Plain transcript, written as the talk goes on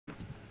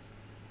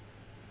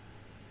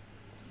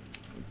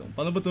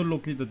Paano ba ito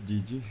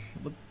locate.gg?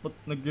 Ba't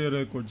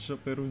nag-record siya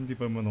pero hindi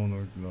pa man ako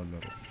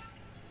naglalaro?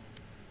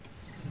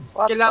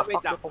 Kailangan,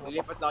 wait lang.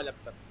 Nilipat na ako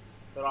laptop.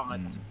 Turangan.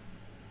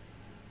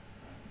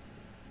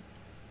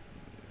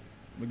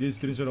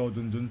 Mag-i-screenshot ako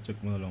dun. Check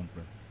mo na lang,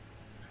 pre.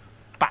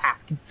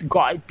 It's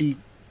goipy.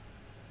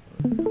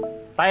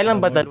 Tayo lang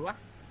ba dalawa?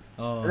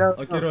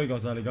 Kiro, ikaw,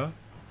 sali ka?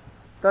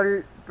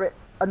 Tol,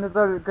 ano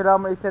tol,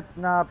 kailangan mo iset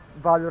na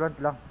Valorant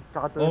lang.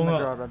 Tsaka tol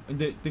nag-Valorant.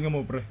 Hindi, tingnan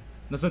mo, pre.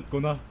 Naset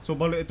ko na. So,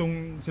 bali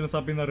itong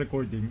sinasabi na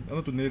recording, ano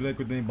to,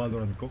 nire-record na yung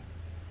Valorant ko?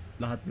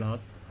 Lahat.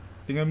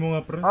 Tingnan mo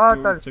nga, pre.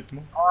 Check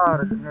mo.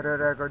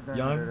 Nire-record na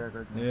yan.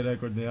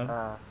 Nire-record na yan.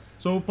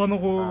 So, paano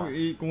ko,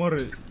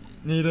 kumari,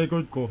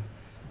 nire-record ko,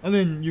 ano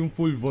yun, yung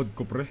full VOD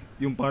ko, pre?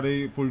 Yung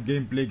pare full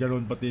gameplay,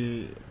 gano'n,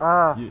 pati...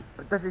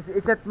 Tapos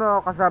iset mo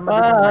kasama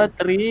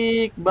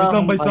Patrick,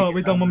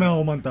 wait lang, mamaya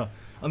ako manta.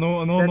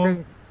 Ano?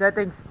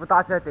 Settings,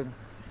 punta ka settings.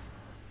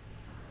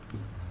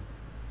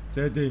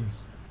 Settings.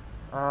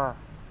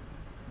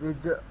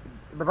 Video,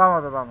 baba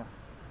mo.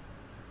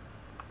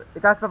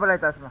 Itaas mo.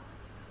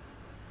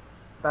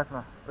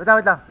 Wait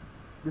lang.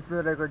 This will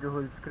record your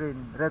whole screen.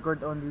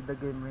 Record only the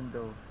game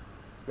window.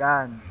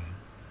 Yan.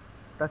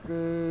 Tapos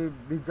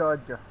video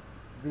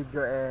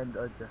and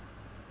audio.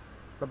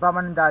 Baba mo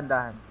ng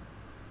dahan-dahan.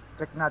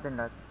 Check natin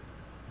lahat.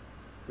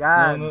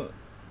 Yan.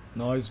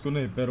 Naayos ko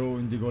na pero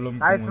hindi ko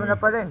alam naayos mo na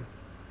pala eh.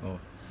 Doon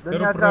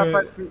pero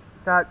nga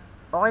sa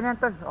okay na yan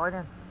tol,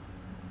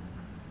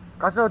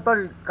 Kaso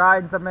tol,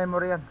 kain sa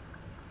memory yan.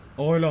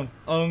 Okay lang.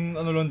 Ang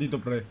ano lang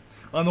dito pre,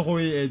 ano ko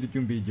i-edit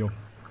yung video?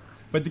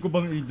 Pwede ko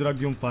bang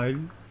i-drag yung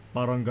file?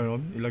 Parang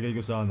ganon, ilagay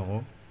ko sa ano ko?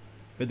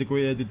 Pwede ko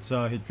i-edit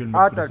sa Hitfilm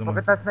Express naman.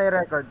 Pagkatapos na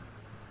i-record.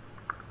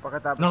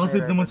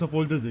 Nakasave naman sa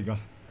folder, di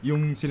ka?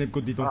 Yung sinave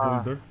ko ditong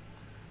folder.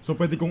 So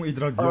pwede kong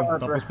i-drag yun,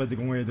 tapos pwede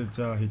kong i-edit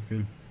sa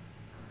Hitfilm.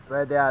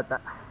 Pwede ata.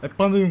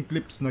 Paano yung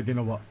clips na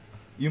ginawa?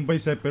 Yung by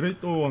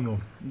separate o ano?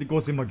 Hindi ko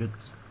kasi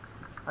magets.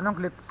 Anong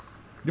clips?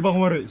 Di ba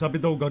kumari,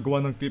 sabi daw gagawa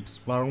ng clips,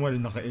 parang kumari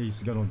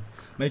naka-ace, ganon.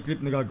 May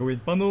clip na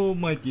gagawin. Paano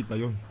makikita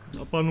yun?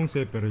 Paano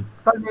separate?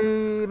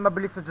 May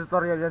mabilis na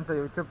tutorial yan sa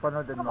YouTube, paano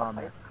din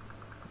mamaya.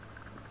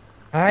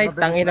 Ay,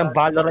 tangin ng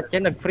Valorant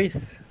yan,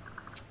 nag-freeze.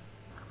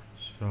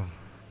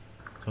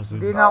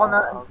 Hindi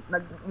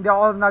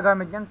ako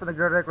nagamit yan, pag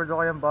nagre-record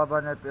ako yung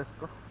baba na FPS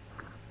ko.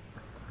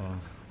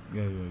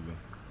 Yeah.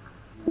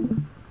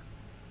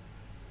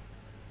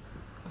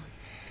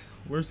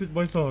 Where's it,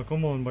 Baisa?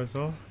 Come on,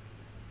 Baisa.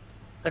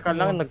 Teka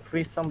lang,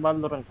 nag-freeze ang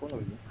Valorant ko.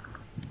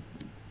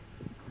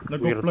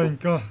 Nag-offline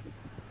ka.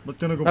 Ba't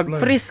ka nag-offline?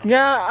 Nag-freeze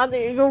nga. Ano,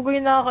 ikaw ko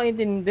yung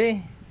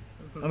nakakaintindi.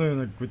 Ano yun,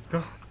 nag-quit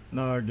ka?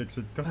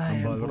 Nag-exit ka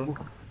ng Valorant?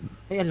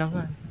 Ay,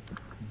 alangan.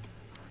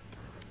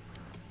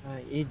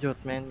 Ay, idiot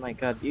man. My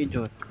god,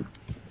 idiot.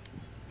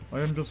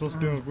 I am just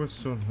asking a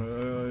question.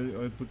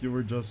 I thought you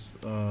were just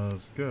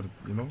scared,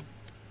 you know?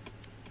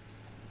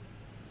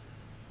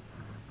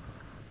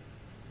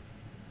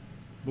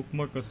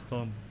 Bookmark a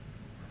stamp.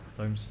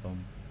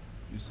 Timestamp.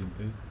 Using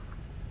 8.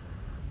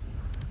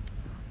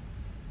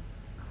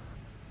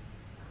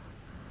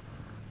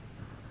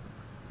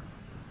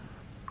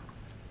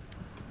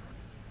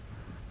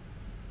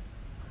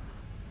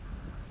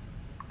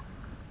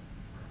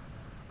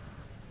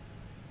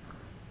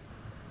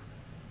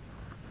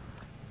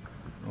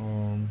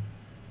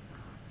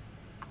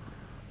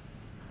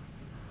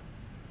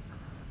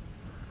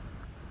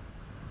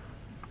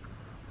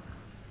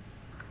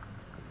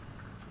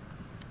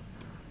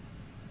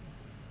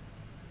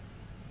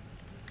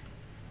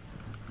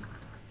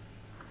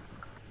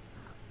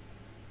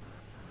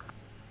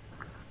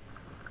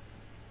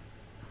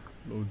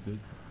 Loaded.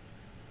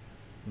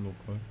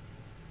 Local.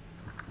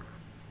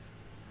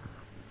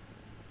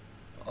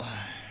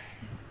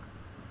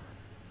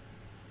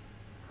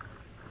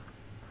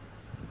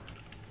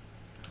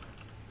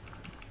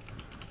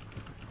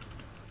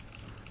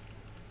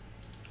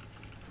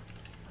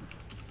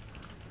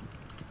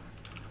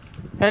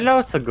 Hello,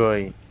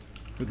 Sagoy.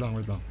 Wait lang.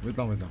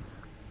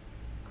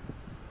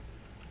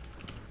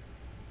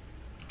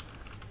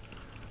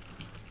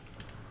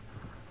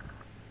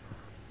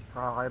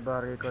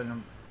 Kakaiba recall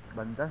ng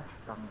banda,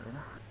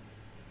 tangina.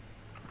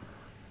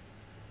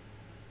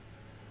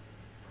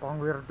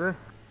 Pang weirdo eh.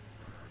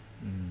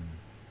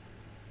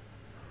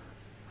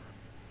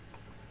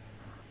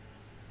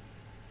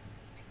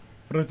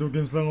 Pre, 2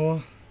 games lang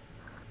ako.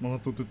 Mga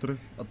 2 to 3.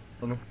 At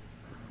ano?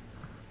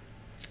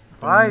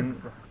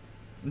 5!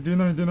 Hindi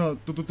na.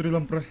 2 to 3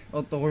 lang pre.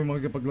 At ako yung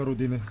magkipaglaro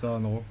din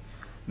sa ano ko.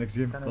 Next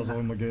game. Tapos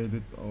ako yung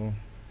mag-edit.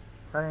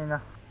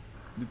 Kanina?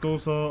 Dito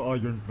sa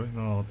Iron pre,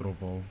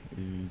 nakakatropa ako.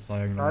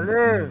 Sayang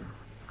naman.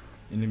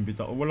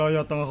 Inimbita. Wala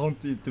yata ang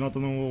account.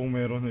 Tinatanong ko kung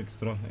meron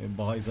extra.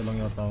 Baka isa lang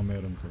yata ang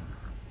meron to.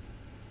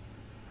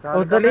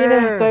 Dali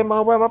na. Tayo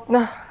mga warm up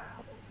na.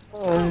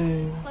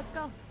 Let's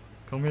go.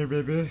 Come here,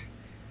 baby.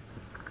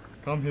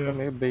 Come here.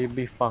 Come here,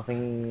 baby.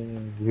 Fucking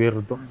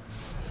weirdo.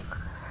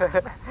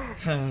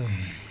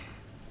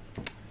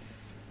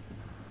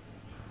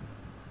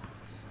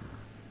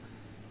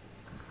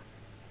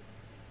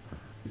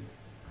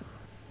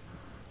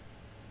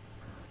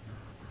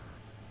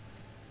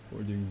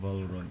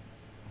 Valorant.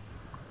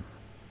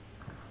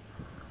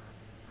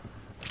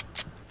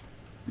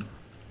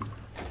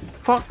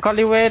 Fuck,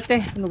 kaliwete.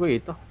 Ano ba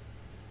ito?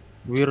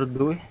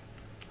 Weirdo eh.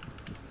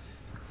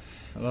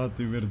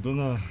 Alati weirdo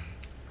na.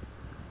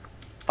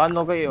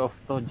 Paano kayo off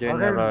to?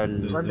 General.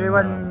 Okay,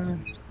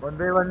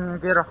 1v1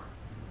 Kiro.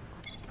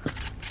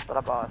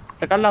 Tara, boss.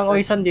 Teka lang, o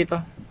isan dito.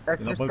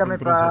 Exit Pinapal kami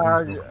control settings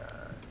pag...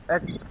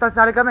 to.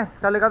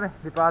 Sali kami.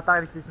 Di pa ata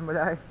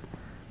nagsisimula eh.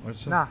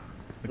 Ayos Na,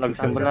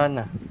 Nagsimula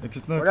na.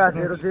 Exit na, wala,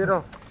 exit na.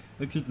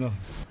 0-0. Exit na.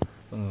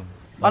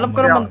 Alam ko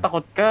naman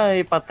takot ka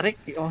eh, Patrick.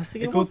 Oh,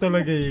 sige Ikaw mo.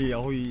 talaga eh.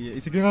 Ako eh.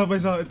 Sige nga pa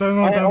isa. Ito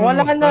nga Ay, tanong wala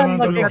mo. ka na. Tanong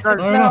Nag-exit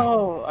Tayo na na. ako.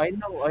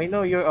 I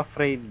know you're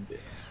afraid.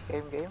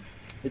 Game.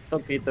 It's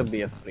okay to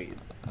be afraid.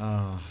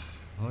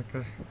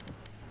 Okay.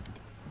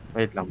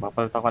 Wait lang,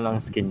 papalitan ko lang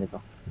ang skin nito.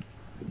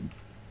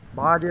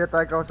 Baka di na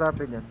tayo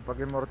kausapin yan.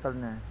 Pag immortal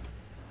na eh.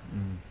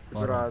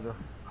 Sigurado.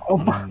 Oh,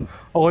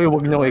 okay,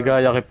 wag niyo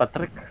igaya kay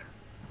Patrick.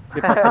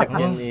 Si Patrick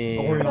yan eh.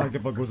 Ako yung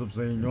nakikipag-usap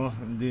sa inyo.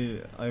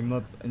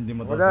 Hindi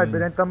mataas Wala, sa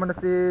binenta mo na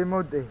si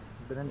Mood eh.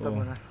 Binenta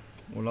mo na.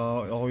 Wala,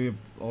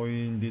 ako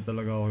hindi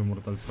talaga ako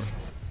immortal pa.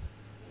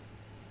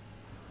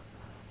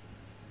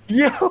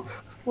 Yo!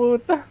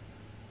 Puta!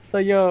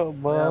 Saya, Kaya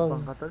bang.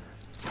 pang katol.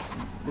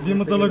 Hindi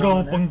mo talaga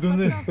ako pang dun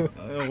eh.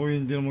 Ay, ako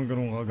hindi naman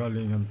ganun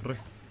kagalingan, pre.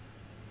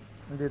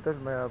 Hindi tol,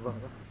 mayabang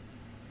ka.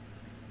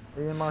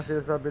 Yun yung mga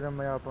sinasabi ng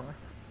mayabang eh.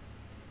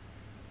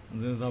 Ang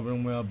sinasabi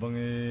ng mayabang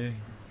eh...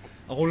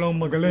 Ako lang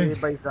magaling.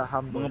 Iba sa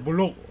humble. Mga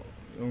bulok.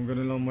 Yung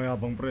ganun lang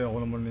mayabang, pre. Ako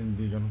naman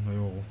hindi ganun.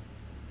 Ayoko.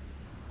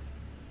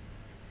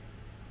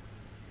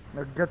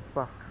 Nag-jet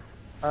pa.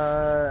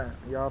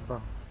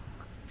 Yabang.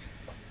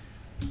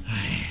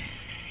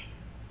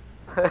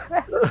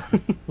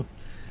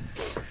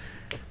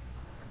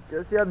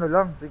 Kasi ano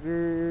lang, sige,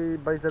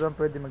 Baisa lang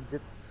pwede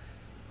mag-jet.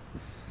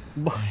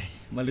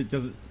 Malit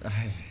kasi...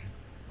 Ay.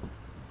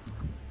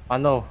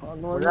 Ano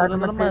Wala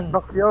naman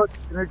sandbox yun.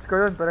 Sinerge ko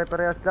yun,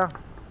 pare-parehas lang.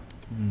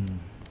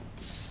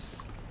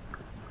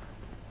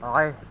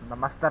 Okay,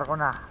 na-master ko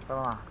na.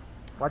 Tama.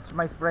 Watch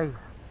my spray.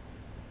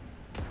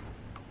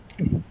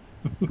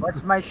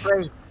 Watch my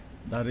spray.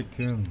 Darik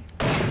yun.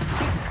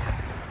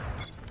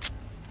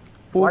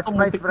 Puta, Watch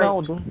my muntik spray. na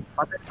ako dun.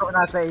 Patay ko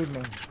nasa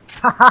aiming.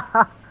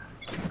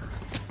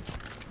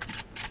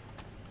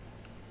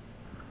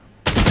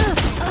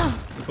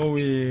 Ikaw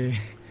eh...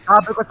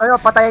 Sabi ko sa'yo,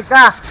 patay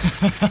ka!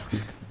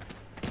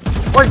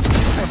 Uy!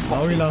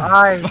 Bawi lang.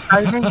 Ay,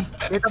 timing.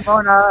 Dito pa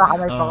ako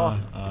nakakanay pa ako.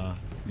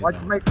 Watch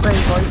my spray,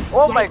 boy.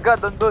 Oh my god,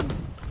 nandun.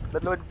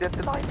 Dalawang jet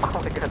na nakita.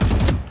 Oh my god.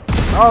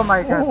 Oh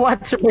my god.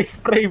 Watch my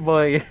spray,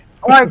 boy.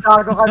 Uy,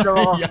 kago ka daw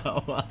ako.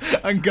 Yawa.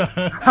 Ang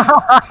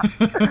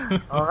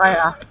Okay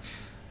ah.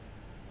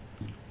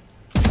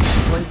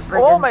 Boy, spray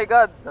Oh yan. my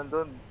god,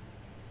 nandun.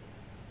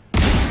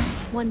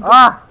 One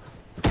Ah!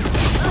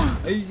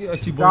 Ay,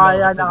 si Boy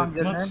Kaya lang sa na ang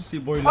Deathmatch. ganun. Si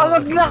Boy lang. Ah,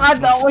 naglakad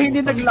ako, hindi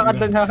naglakad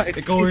na.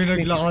 Ikaw yung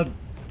naglakad.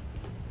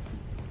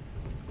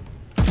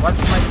 Watch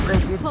my spray,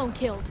 kid. clone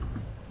killed.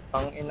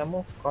 Ang ina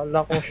mo,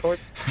 kala ko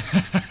short.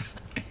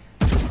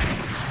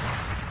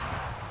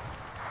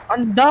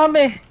 Ang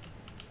dami!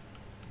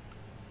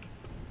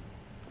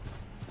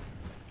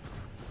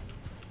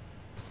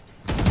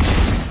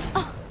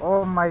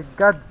 Oh my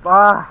god,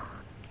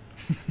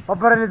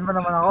 paparilid mo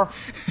naman ako.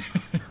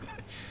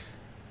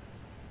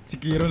 Si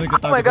Kiro Oh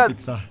nagtatago my sa God.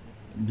 pizza.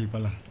 Hindi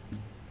pala.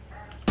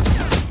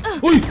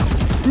 Uy!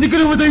 Hindi ka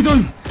namatay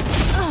doon!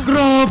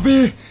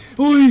 Grabe!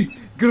 Uy!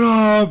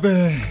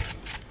 Grabe!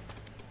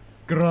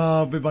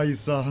 Grabe ba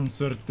isa? Ang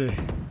swerte.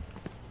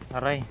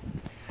 Aray.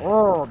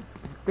 Oh,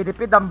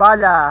 tinipid ang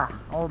bala.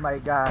 Oh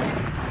my god.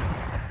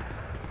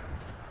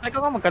 Ay, ka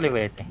nga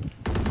magkaliwete.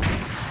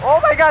 Oh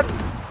my god!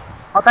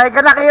 Patay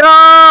ka na, Kiro!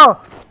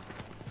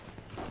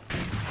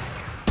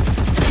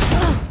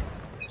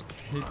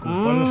 Hey,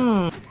 kupal.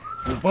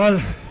 Kupal.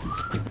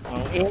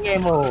 Ang ingay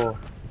mo.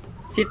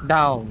 Sit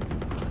down.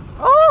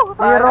 Oh,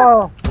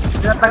 Kiro!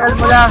 Tinatagal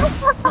mo lang.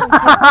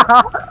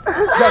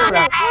 Joke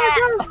lang.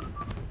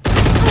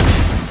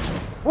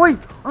 Uy!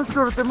 Ang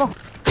swerte mo.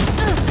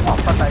 Oh,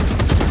 patay.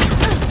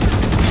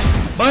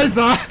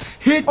 Baisa!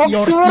 Hit Ang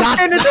your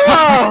swerte slots! nito!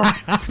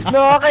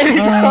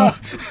 Nakakairito!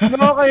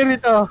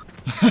 Nakakairito!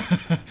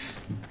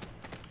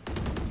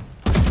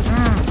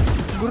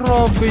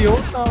 Grabe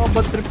yun,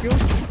 nakaka-bad trip yun.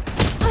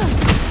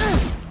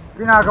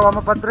 Ginagawa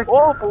mo, Patrick.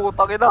 Oh,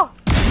 putang ina.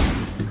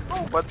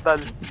 Oh, bandal.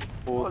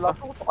 Wala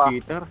Puta, pa.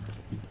 cheater.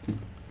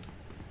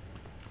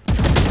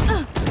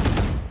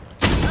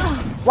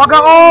 Wag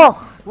ako!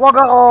 Wag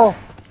ako!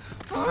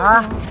 Ha?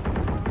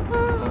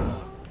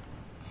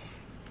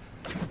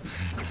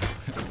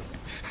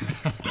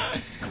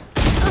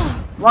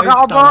 Wag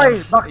ako, boy!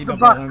 Back to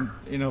back.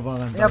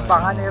 Inabangan.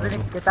 Inabangan,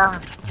 narinig kita.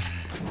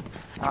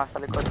 Ah, sa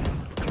likod.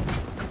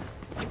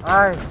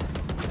 Ay,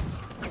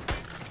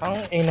 Ang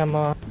ina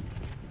mo.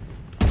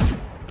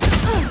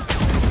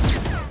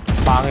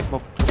 Pangit mo.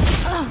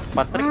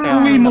 Patrick, kaya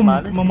Uy, ako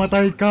naman.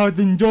 mamatay ka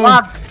din, John.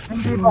 wag!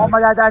 Hindi mo ako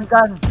maladaan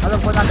dyan. Alam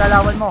ko na ang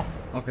galawan mo.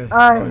 Okay.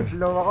 Ay, okay.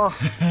 low ako.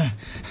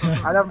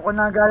 Alam ko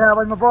na ang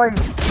galawan mo, boy.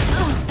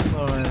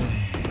 Ay.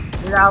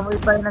 Kailangan mo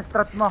iba yung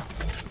strat mo.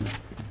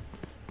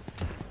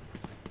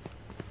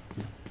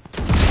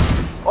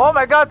 Oh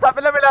my god,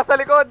 sabi lang may nasa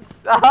likod.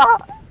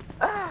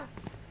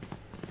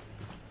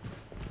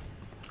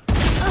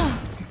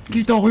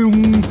 Kita ko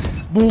yung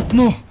buhok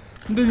mo.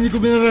 Hindi ko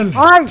binaral.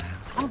 Ay!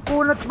 Ang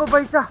kunat mo ba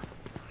isa?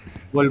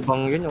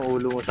 Wallbang yun yung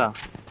ulo mo sa.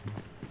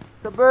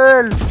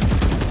 Isabel!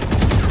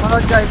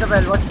 Manood ka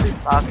Isabel, watch this.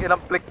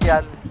 Ilang flick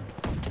yan.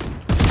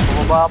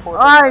 Bumaba po.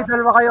 Ay!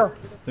 Dalawa kayo!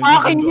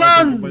 Akin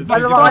yan!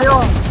 Dalawa kayo!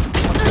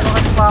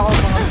 Magtulungan pa ako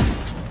mga...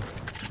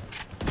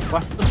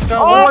 Bastos ka.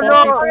 Oh, no!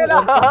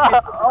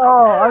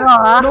 Oo, ano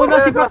ha? Low na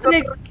si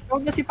Patrick. Low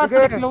na si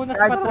Patrick. Sige, Low na si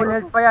kahit full Patrick.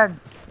 health pa yan.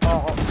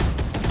 Oo.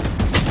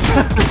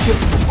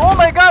 Oh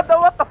my god,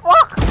 what the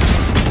fuck?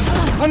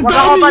 Ang Wag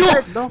ako, dami nyo!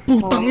 Patrick.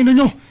 Putang ina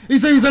nyo!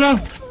 Isa-isa lang!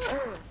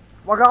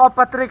 Wag ako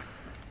Patrick.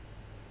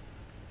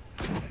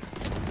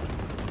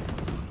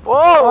 Oh!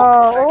 Oo,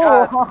 my oo,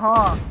 God. haha.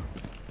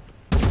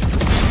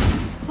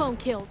 Clone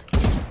killed.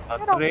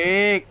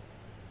 Patrick.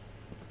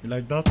 You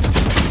like that?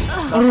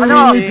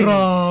 Ano? Aray,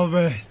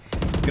 grabe.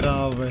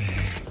 Grabe.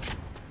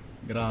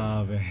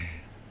 Grabe.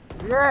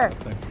 Sige.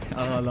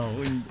 Akala ko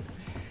hindi.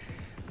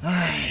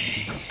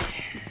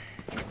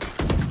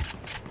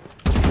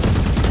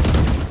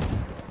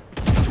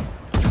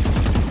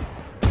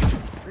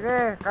 Sige,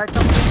 kahit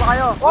tapos pa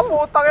kayo. Oh,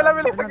 putang ina,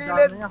 bilis sa Ang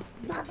gilid. dami niya.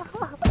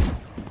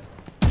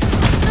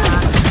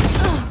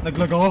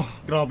 Naglag ako.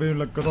 Grabe yung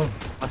lag ko to.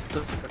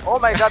 Bastos ka. Oh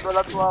my god,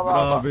 wala tumama.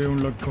 Grabe yung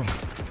lag ko.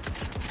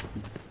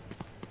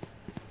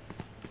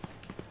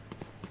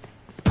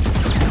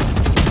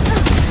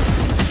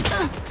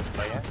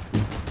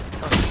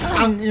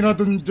 Ang ina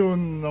dun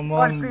John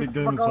naman. One,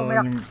 Bigay mo please, sa wag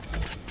akin yung...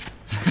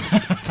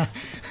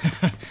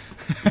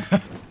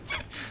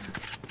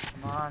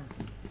 Man.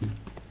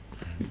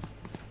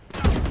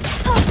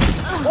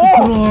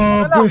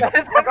 Grabe.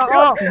 Wag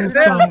ako!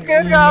 Network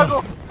kayo, gago!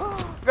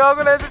 Gago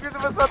na ito dito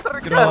mas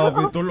Patrick.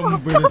 Grabe tol.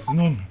 Ang bilis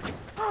nun.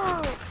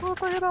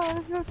 Putang ina,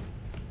 ayos yan.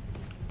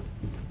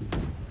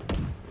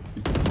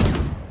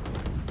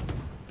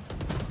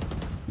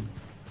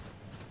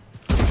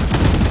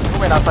 Oh,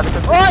 may nasa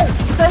likod. Oy!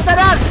 Isa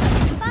lang!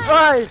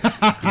 Oy!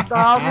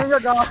 Dami niya,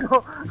 gago.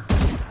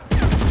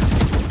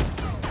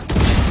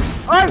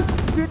 Oy!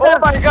 Oh Cheater!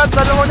 my god,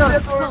 dalawang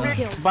jet Clone orbit.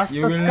 killed. You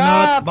Bastos will ka,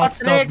 not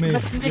backstab Patrick. me.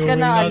 Ba't hindi You ka will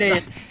na not.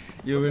 alis?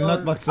 You will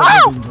not backstab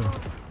me dun John.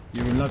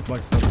 You will not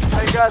backstab. Oh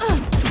my god.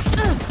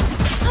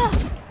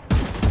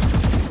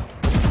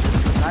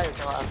 Ayos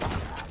naman ata.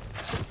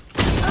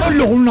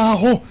 Aloko na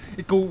ako.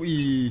 Ikaw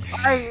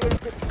Ay!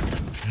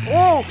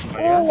 Oh!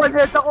 Oh! One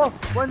health ako!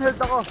 One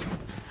health ako!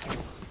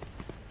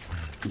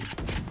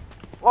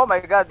 Oh my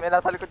god, may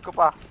nasa likod ko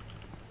pa.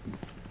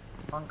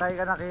 Pangkay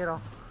ka na, Kiro.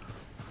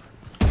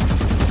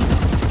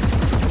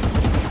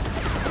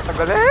 Ang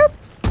galit!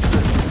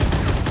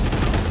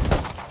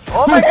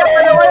 Oh my god,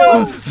 dalawa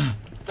yun!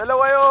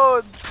 Dalawa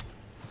yun!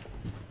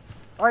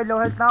 Oy, low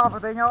health na ako.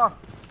 Patay niyo ako.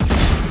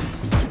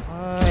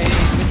 Ay,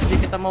 hindi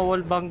kita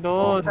ma-wallbang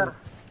doon. Sir.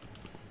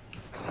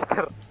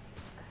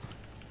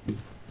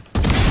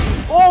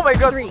 Oh my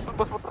god! Three.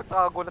 Boss mo truck,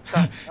 nakagulat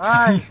ka.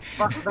 Ay!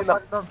 Back the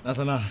bottom.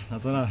 Nasa na?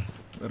 Nasa na?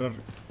 Where are...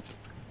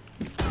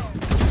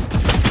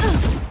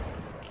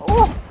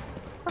 Oh!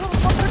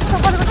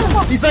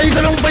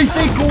 Isa-isa lang by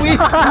sake ko eh!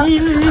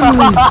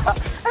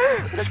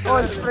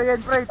 Oy, spray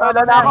and pray.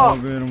 Wala na ako!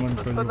 Grabe naman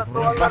kayo bro.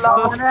 Natuwa na lang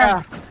ako. Bastos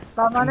ka.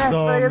 Tama na, Ang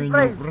spray and dami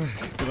pray. nyo bro.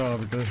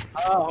 Grabe kayo.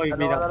 Ah, okay, Dalawa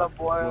bilang. na lang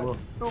buhay.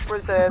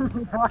 2%.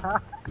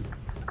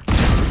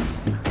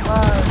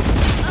 Ay,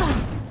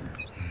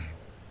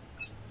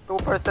 2%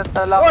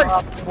 na lang Oy! ang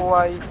aking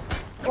buhay.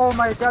 oh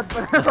my god.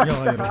 Let's go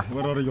Cairo.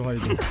 Where are you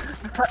hiding?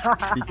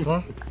 Pizza?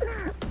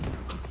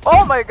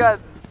 Oh my god!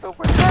 2%.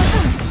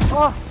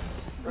 Oh!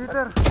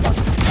 Peter.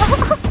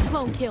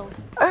 Clone killed.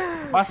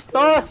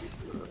 Bastos!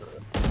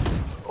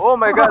 Oh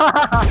my god!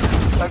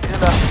 Lagi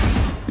na.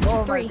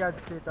 Oh my Three. god,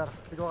 cheater.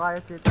 Hindi ko kaya,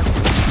 cheater.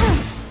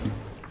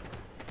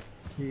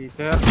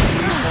 Cheater.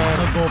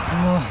 Nagop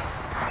na.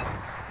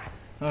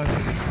 Ay.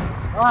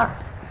 Ah!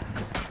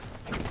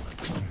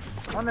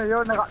 Ano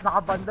yun?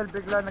 Nakabundle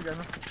bigla na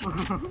gano'n.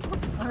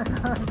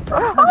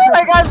 Oh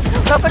my god!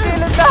 Nasa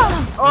gilid ka!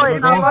 Oy,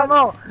 Naglag tama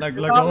mo!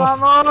 Laglag ako.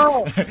 Tama mo!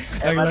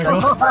 Laglag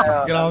ako.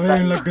 Grabe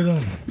yung lag ko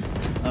dun.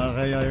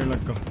 Kaya yung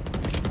lag ko.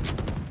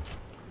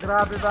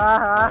 Grabe ba,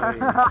 ha?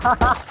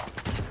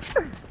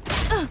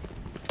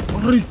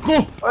 Aray ko!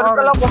 Ano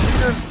ka lang boss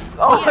yun?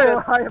 Oh my Ay,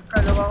 god! hayop ka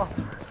naman ako.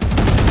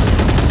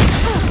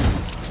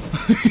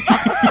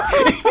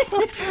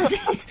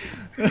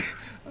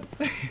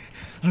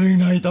 Ano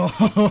yung nakita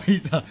ko?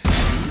 Isa.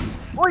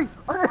 Uy!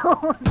 Ano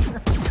yun?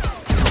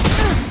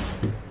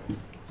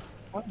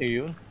 Ano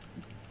yun?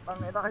 Ang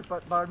ina kay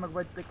bawal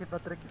mag-white pick kay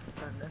Patrick.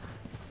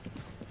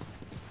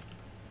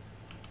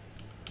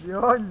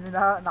 Yun,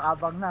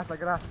 nakabang na sa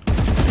grass.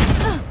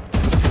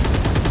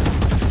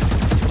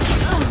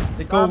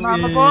 Ikaw Tama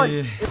mo,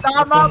 boy!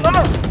 Itama mo!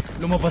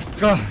 Lumabas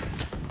ka.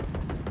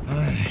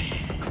 Ay.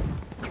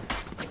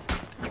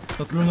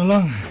 Tatlo na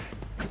lang.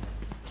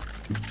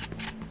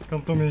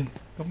 Come to me.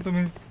 Come to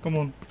me. Come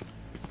on.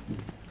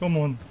 Come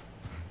on.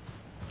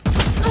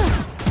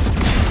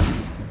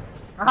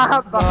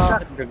 Bakit?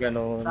 Bakit ka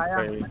ganun, Sayang,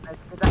 pre? matay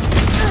kita.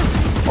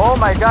 Oh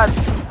my god!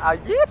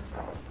 Agit!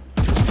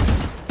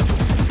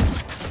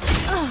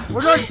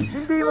 Ulol!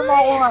 Hindi mo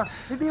makukuha!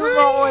 Hindi mo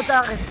makukuha sa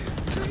akin!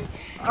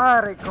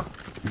 Aray ko.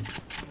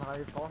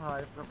 Hayop ako,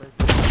 hayop na ba?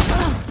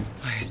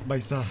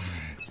 Baysa.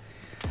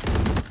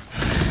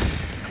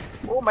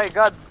 Oh my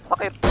god!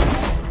 Sakit!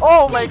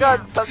 Oh my god!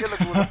 Sakit,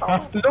 nagulat ako.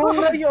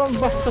 Lola yung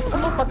bastos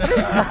mo,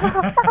 Patrick.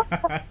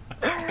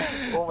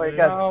 Oh my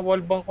god.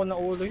 Nakawalbang ko na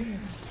ulo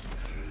yun.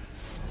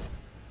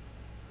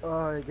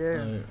 Oh,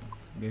 game.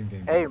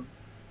 Game. Aim.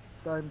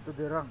 Time to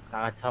the rank.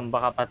 Nakachamba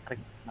ka,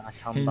 Patrick.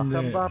 Nakachamba. Hindi,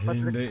 Chamba,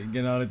 Patrick. hindi.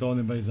 Ginalit ako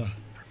ni Baysa.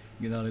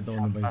 Ginalit ako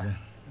ni Baysa.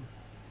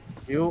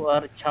 You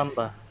are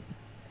chamba.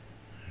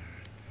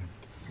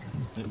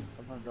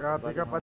 Grabe ka pa.